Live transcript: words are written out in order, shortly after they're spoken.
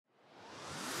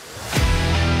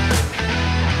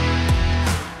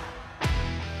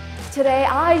Today,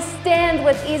 I stand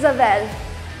with Isabel,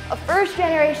 a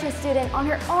first-generation student on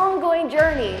her ongoing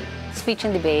journey. Speech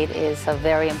and debate is a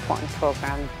very important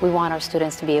program. We want our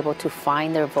students to be able to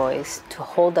find their voice, to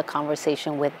hold a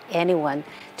conversation with anyone,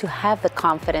 to have the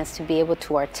confidence to be able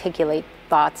to articulate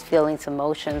thoughts, feelings,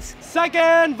 emotions.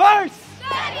 Second verse!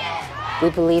 We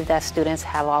believe that students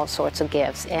have all sorts of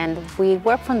gifts, and we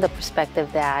work from the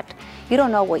perspective that you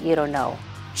don't know what you don't know.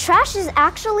 Trash is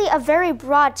actually a very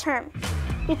broad term.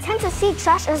 We tend to see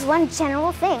trash as one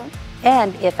general thing.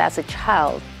 And if as a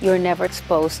child you're never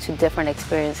exposed to different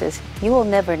experiences, you will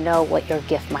never know what your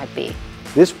gift might be.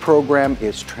 This program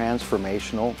is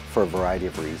transformational for a variety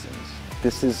of reasons.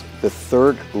 This is the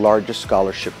third largest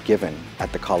scholarship given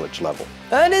at the college level.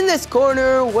 And in this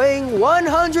corner, weighing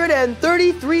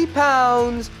 133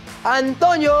 pounds,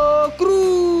 Antonio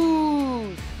Cruz.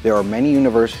 There are many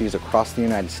universities across the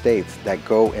United States that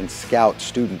go and scout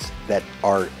students that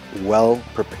are well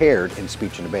prepared in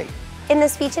speech and debate. In the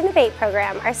speech and debate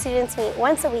program, our students meet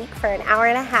once a week for an hour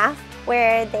and a half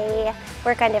where they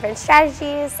work on different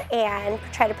strategies and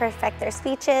try to perfect their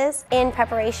speeches in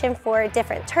preparation for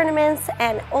different tournaments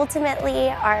and ultimately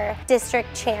our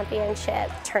district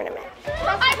championship tournament.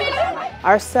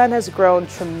 Our son has grown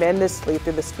tremendously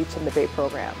through the speech and debate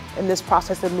program. In this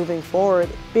process of moving forward,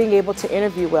 being able to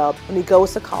interview well when he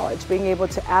goes to college, being able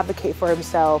to advocate for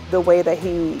himself, the way that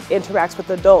he interacts with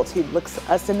adults, he looks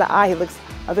us in the eye, he looks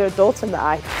other adults in the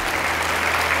eye.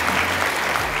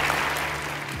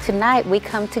 Tonight we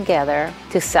come together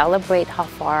to celebrate how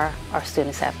far our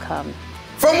students have come.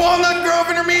 From Walnut Grove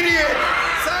Intermediate!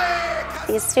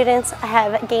 These students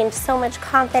have gained so much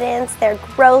confidence, their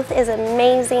growth is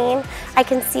amazing. I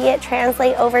can see it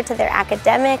translate over to their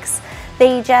academics.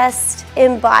 They just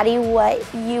embody what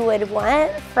you would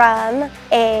want from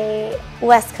a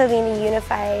West Covina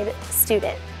Unified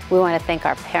student. We want to thank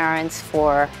our parents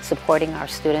for supporting our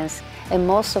students, and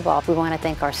most of all, we want to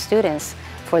thank our students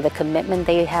for the commitment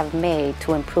they have made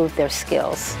to improve their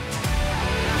skills.